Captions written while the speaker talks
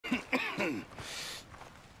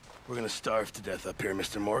We're gonna starve to death up here,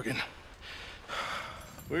 Mr. Morgan.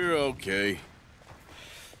 We're okay.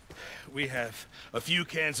 We have a few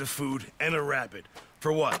cans of food and a rabbit.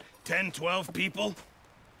 For what, 10, 12 people?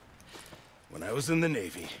 When I was in the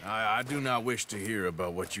Navy... I do not wish to hear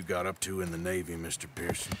about what you got up to in the Navy, Mr.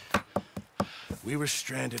 Pearson. We were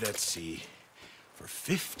stranded at sea for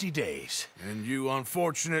 50 days. And you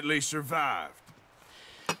unfortunately survived.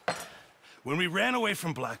 When we ran away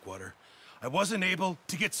from Blackwater, I wasn't able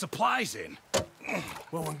to get supplies in.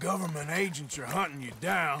 Well, when government agents are hunting you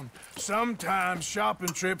down, sometimes shopping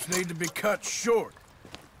trips need to be cut short.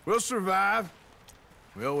 We'll survive.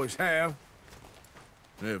 We always have.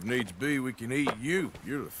 And if needs be, we can eat you.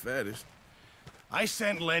 You're the fattest. I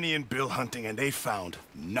sent Lenny and Bill hunting, and they found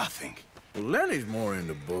nothing. Well, Lenny's more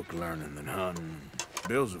into book learning than hunting.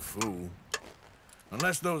 Bill's a fool.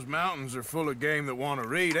 Unless those mountains are full of game that want to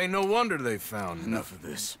read, ain't no wonder they found Enough of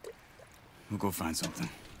this. We'll go find something.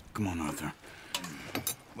 Come on, Arthur.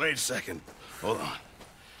 Wait a second. Hold on.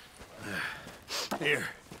 Here.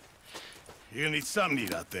 You're gonna need something to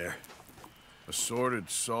eat out there. Assorted,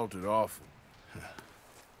 salted offal.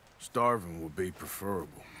 Starving would be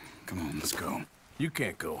preferable. Come on, let's go. You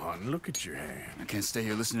can't go hunting. Look at your hand. I can't stay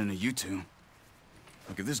here listening to you two.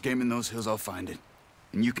 Look, if there's game in those hills, I'll find it.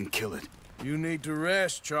 And you can kill it. You need to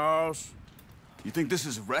rest, Charles. You think this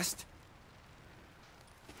is rest?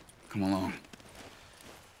 Come along.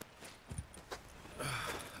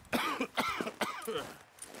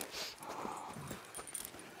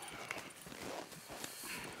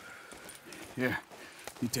 Here,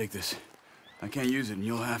 you take this. I can't use it, and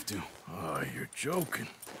you'll have to. Oh, you're joking.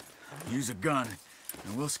 Use a gun,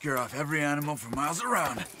 and we'll scare off every animal for miles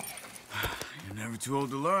around. You're never too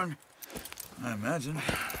old to learn, I imagine.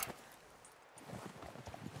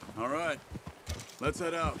 All right, let's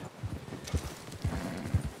head out.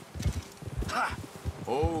 Ha!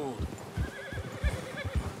 Hold.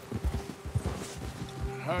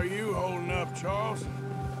 How are you holding up, Charles?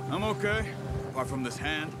 I'm okay, apart from this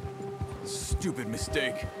hand. Stupid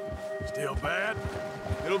mistake. Still bad?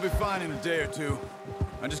 It'll be fine in a day or two.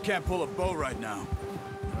 I just can't pull a bow right now.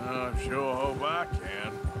 I sure hope I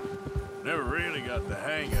can. Never really got the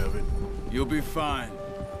hang of it. You'll be fine.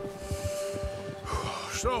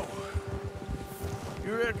 So,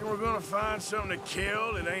 you reckon we're gonna find something to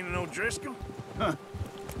kill that ain't no Driscoll? Huh.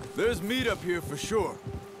 There's meat up here for sure.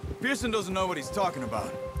 Pearson doesn't know what he's talking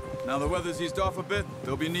about. Now the weather's eased off a bit,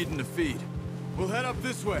 they'll be needing to feed. We'll head up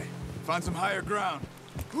this way, find some higher ground.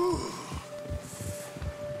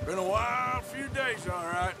 Been a wild few days, all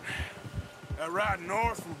right. That ride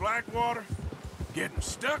north from Blackwater, getting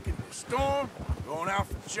stuck in the storm, going out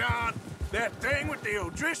for John, that thing with the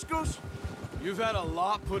O'Driscolls. You've had a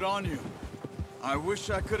lot put on you. I wish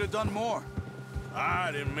I could have done more.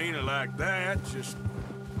 I didn't mean it like that, just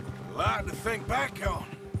a lot to think back on.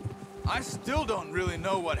 I still don't really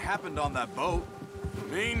know what happened on that boat.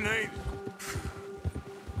 Me neither.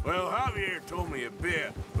 Well, Javier told me a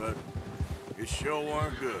bit, but it sure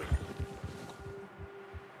weren't good.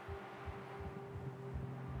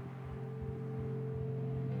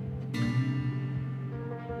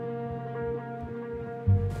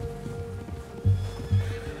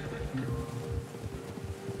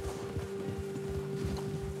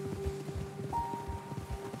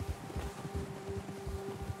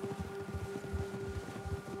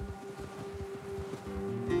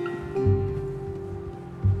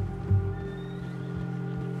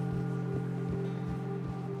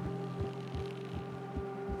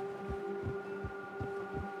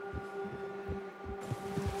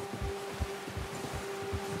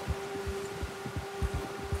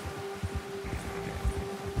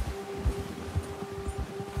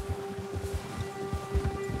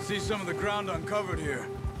 See some of the ground uncovered here.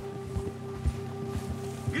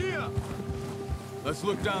 Yeah! Let's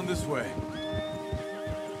look down this way.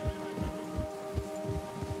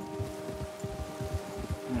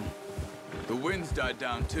 The wind's died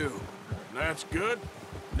down too. That's good.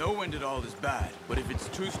 No wind at all is bad, but if it's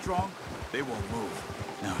too strong, they won't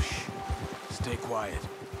move. Now shh. Stay quiet.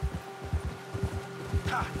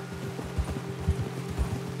 Ha!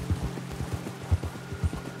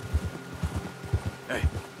 Hey,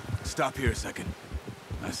 stop here a second.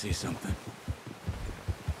 I see something.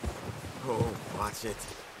 Oh, watch it.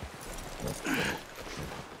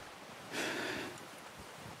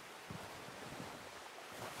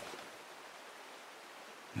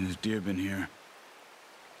 There's deer been here.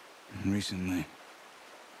 Recently.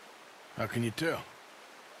 How can you tell?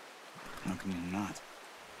 How can you not?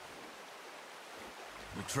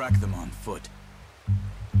 We'll track them on foot.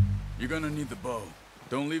 You're gonna need the bow.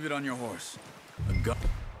 Don't leave it on your horse. A gun.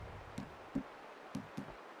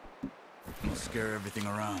 scare everything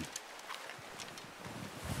around.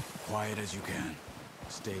 Quiet as you can.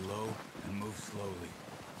 Stay low and move slowly.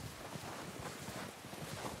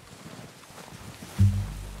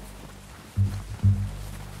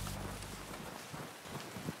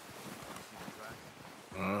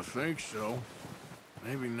 I think so.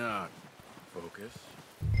 Maybe not. Focus.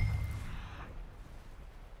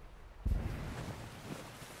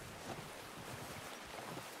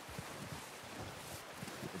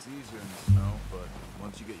 It's easier in the snow, but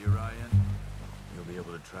once you get your eye in, you'll be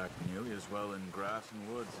able to track nearly as well in grass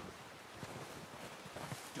and woods.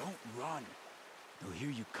 Don't run. They'll hear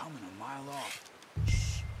you coming a mile off.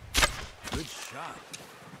 Shh. Good shot.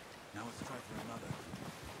 Now let's try for another.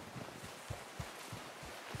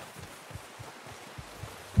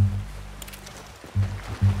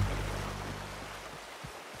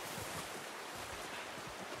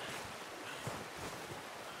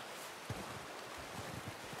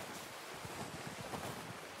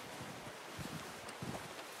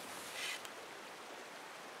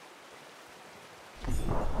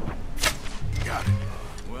 Got it.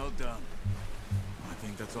 Well done. I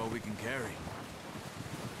think that's all we can carry.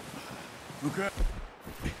 Okay.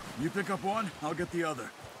 You pick up one, I'll get the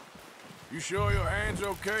other. You sure your hand's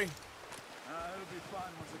okay? It'll be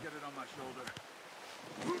fine once I get it on my shoulder.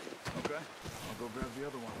 Okay, I'll go grab the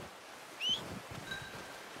other one.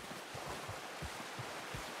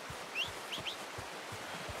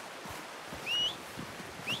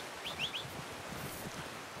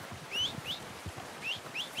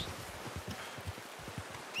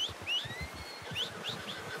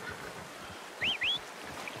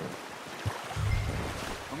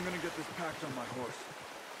 I'm gonna get this packed on my horse.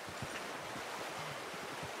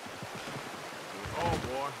 Oh,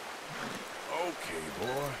 boy. Okay,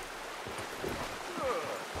 boy.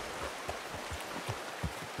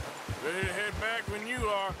 Ready to head back when you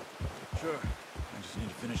are. Sure. I just need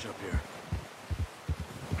to finish up here.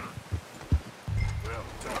 Well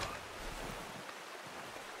done.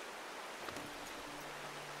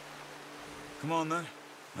 Come on then.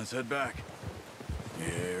 Let's head back.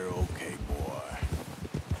 You're okay, boy.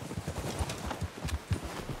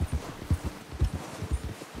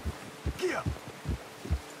 Yeah.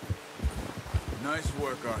 Nice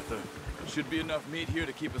work, Arthur. Should be enough meat here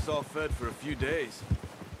to keep us all fed for a few days.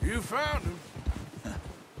 You found him.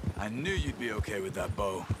 I knew you'd be okay with that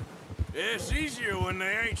bow. It's easier when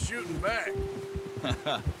they ain't shooting back.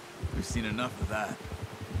 We've seen enough of that.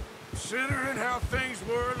 Considering how things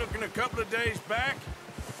were looking a couple of days back,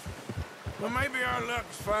 well, maybe our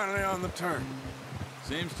luck's finally on the turn.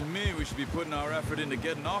 Seems to me we should be putting our effort into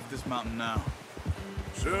getting off this mountain now.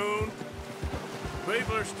 Soon.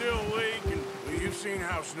 People are still weak, and well, you've seen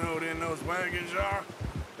how snowed in those wagons are.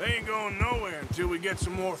 They ain't going nowhere until we get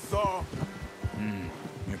some more thaw.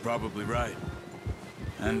 You're probably right.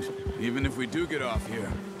 And even if we do get off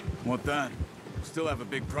here, what then? We'll still have a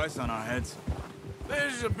big price on our heads.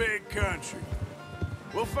 This is a big country.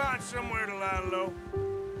 We'll find somewhere to lie low.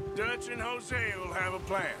 Dutch and Jose will have a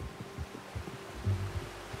plan.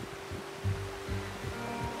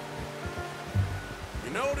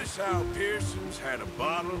 You notice how Pearson's had a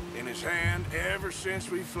bottle in his hand ever since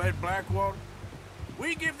we fled Blackwater?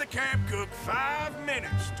 We give the camp cook 5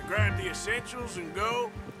 minutes to grab the essentials and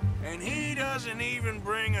go, and he doesn't even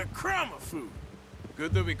bring a crumb of food.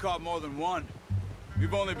 Good that we caught more than one.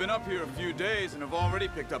 We've only been up here a few days and have already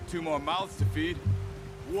picked up 2 more mouths to feed.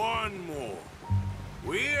 One more.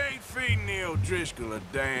 We ain't feeding the O'Driscoll a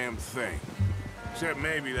damn thing. Except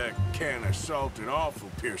maybe that can of salted offal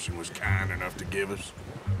Pearson was kind enough to give us.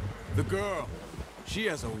 The girl. She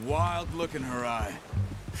has a wild look in her eye.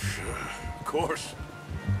 Of course.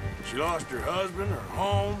 She lost her husband, her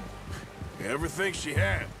home, everything she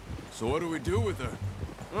had. So what do we do with her?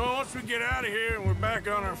 Well, once we get out of here and we're back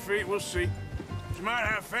on our feet, we'll see. She might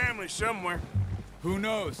have family somewhere. Who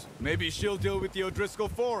knows? Maybe she'll deal with the O'Driscoll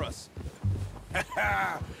for us.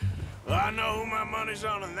 Well, I know who my money's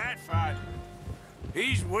on in that fight.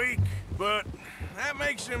 He's weak, but that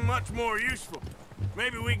makes him much more useful.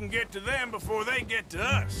 Maybe we can get to them before they get to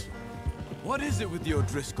us. What is it with the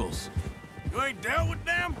O'Driscolls? You ain't dealt with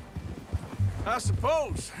them? I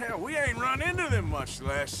suppose. Hell, we ain't run into them much the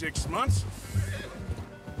last 6 months.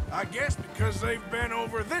 I guess because they've been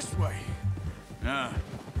over this way. Yeah.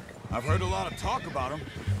 I've heard a lot of talk about them.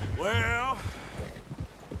 Well,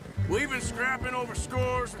 we've been scrapping over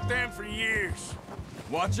scores with them for years.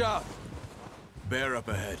 Watch out. Bear up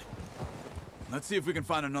ahead. Let's see if we can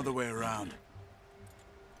find another way around.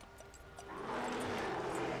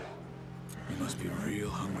 You must be real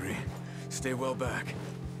hungry. Stay well back.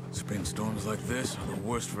 Spring storms like this are the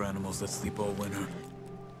worst for animals that sleep all winter.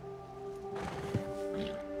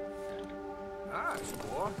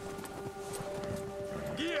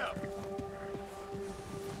 Gee up!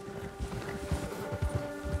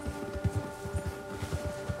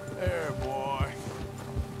 There, boy.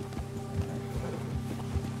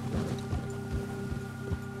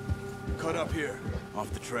 Cut up here,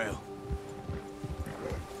 off the trail.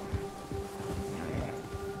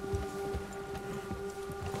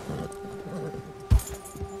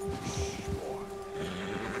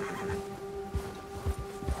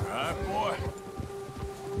 All right, boy.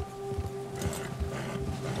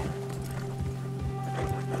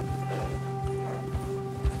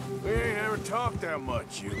 We ain't ever talked that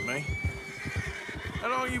much, you and me. How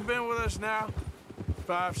long you been with us now?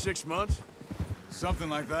 5, 6 months? Something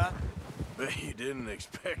like that? Bet you didn't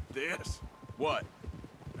expect this. What?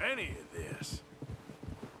 Any of this.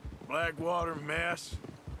 Blackwater mess.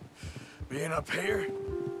 Being up here.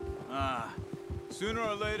 Sooner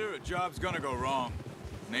or later, a job's gonna go wrong.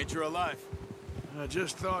 Nature of life. I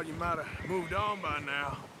just thought you might have moved on by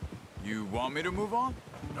now. You want me to move on?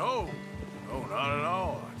 No. No, not at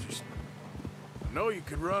all. I know you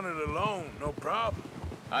could run it alone, no problem.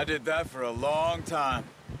 I did that for a long time.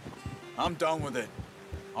 I'm done with it.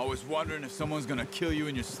 Always wondering if someone's gonna kill you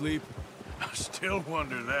in your sleep. I still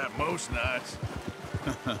wonder that most nights.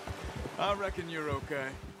 I reckon you're okay.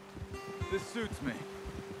 This suits me.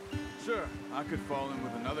 Sure, I could fall in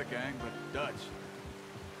with another gang, but Dutch.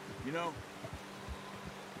 You know,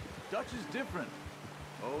 Dutch is different.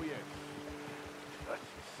 Oh, yeah. That's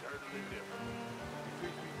certainly different.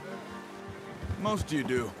 Most of you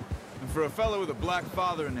do. And for a fellow with a black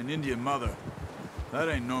father and an Indian mother, that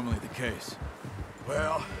ain't normally the case.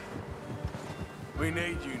 Well, we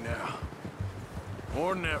need you now.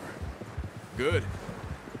 More than ever. Good.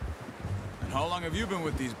 And how long have you been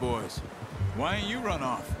with these boys? Why ain't you run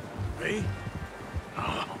off? Me?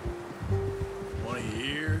 Oh, 20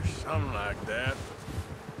 years, something like that.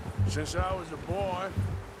 Since I was a boy.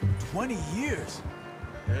 20 years?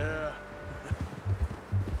 Yeah.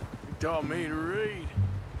 He taught me to read.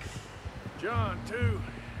 John, too.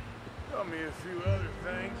 Taught me a few other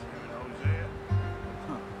things, him and Hosea.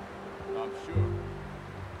 I'm sure.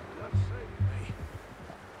 Dutch saved me.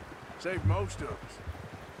 Saved most of us.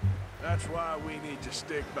 That's why we need to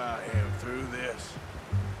stick by him through this.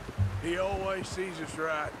 He always sees us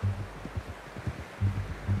right.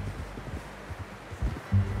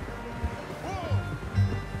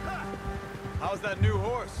 How's that new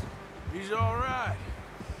horse? He's all right.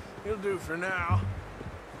 He'll do for now.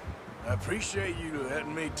 I appreciate you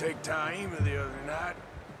letting me take Taima the other night.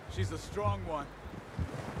 She's a strong one.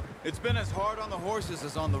 It's been as hard on the horses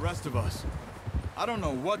as on the rest of us. I don't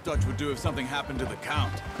know what Dutch would do if something happened to the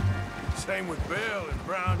Count. Same with Bill and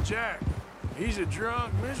Brown Jack. He's a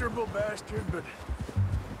drunk, miserable bastard, but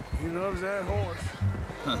he loves that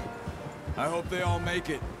horse. I hope they all make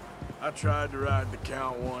it. I tried to ride the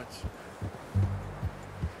Count once.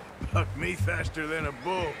 Bucked me faster than a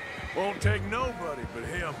bull. Won't take nobody but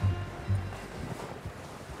him.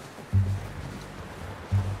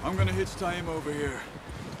 I'm gonna hitch Taima over here.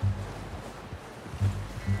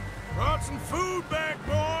 Brought some food back,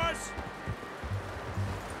 boys!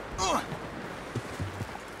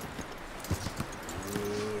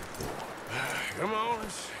 Come on,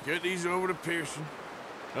 let's get these over to Pearson.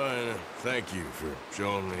 Oh, and thank you for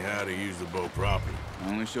showing me how to use the bow properly. I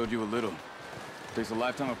only showed you a little. Takes a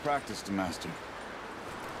lifetime of practice to master.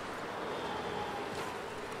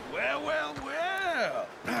 Well, well, well!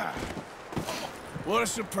 What a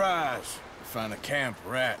surprise. Find a camp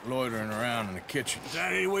rat loitering around in the kitchen. Is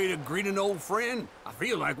that any way to greet an old friend? I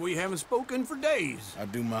feel like we haven't spoken for days. I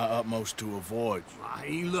do my utmost to avoid you.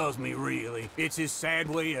 He loves me, really. It's his sad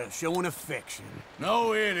way of showing affection.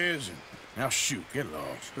 No, it isn't. Now shoot, get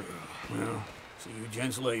lost. Well, see you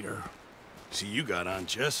gents later. See, you got on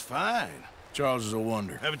just fine. Charles is a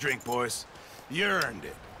wonder. Have a drink, boys. You earned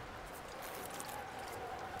it.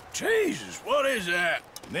 Jesus, what is that?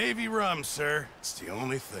 Navy rum, sir. It's the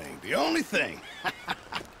only thing. The only thing.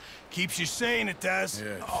 Keeps you sane, it does.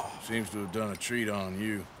 Yes, seems to have done a treat on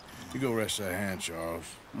you. You go rest that hand, Charles.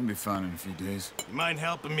 I'll be fine in a few days. You mind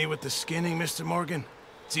helping me with the skinning, Mr. Morgan?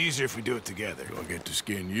 It's easier if we do it together. Do I get to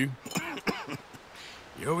skin you?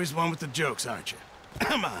 You're always one with the jokes, aren't you?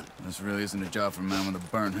 Come on. This really isn't a job for a man with a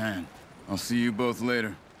burnt hand. I'll see you both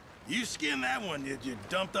later. You skinned that one you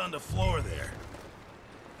dumped on the floor there.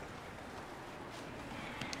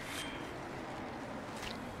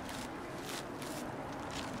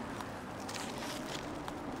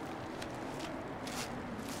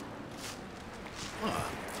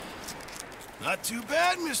 Not too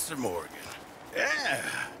bad, Mr. Morgan. Yeah.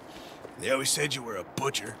 They always said you were a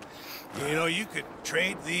butcher. You know, you could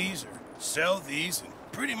trade these or sell these and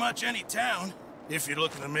pretty much any town. If you're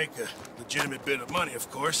looking to make a legitimate bit of money, of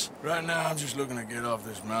course. Right now, I'm just looking to get off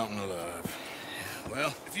this mountain alive.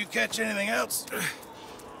 Well, if you catch anything else,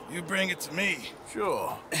 you bring it to me.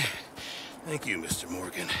 Sure. Thank you, Mr.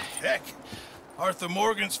 Morgan. Heck, Arthur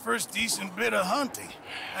Morgan's first decent bit of hunting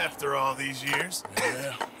after all these years.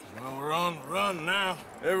 Yeah, well, we're on the run now.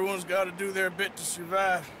 Everyone's got to do their bit to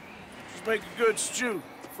survive. Just make a good stew.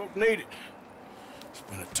 Folk need it. It's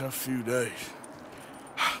been a tough few days.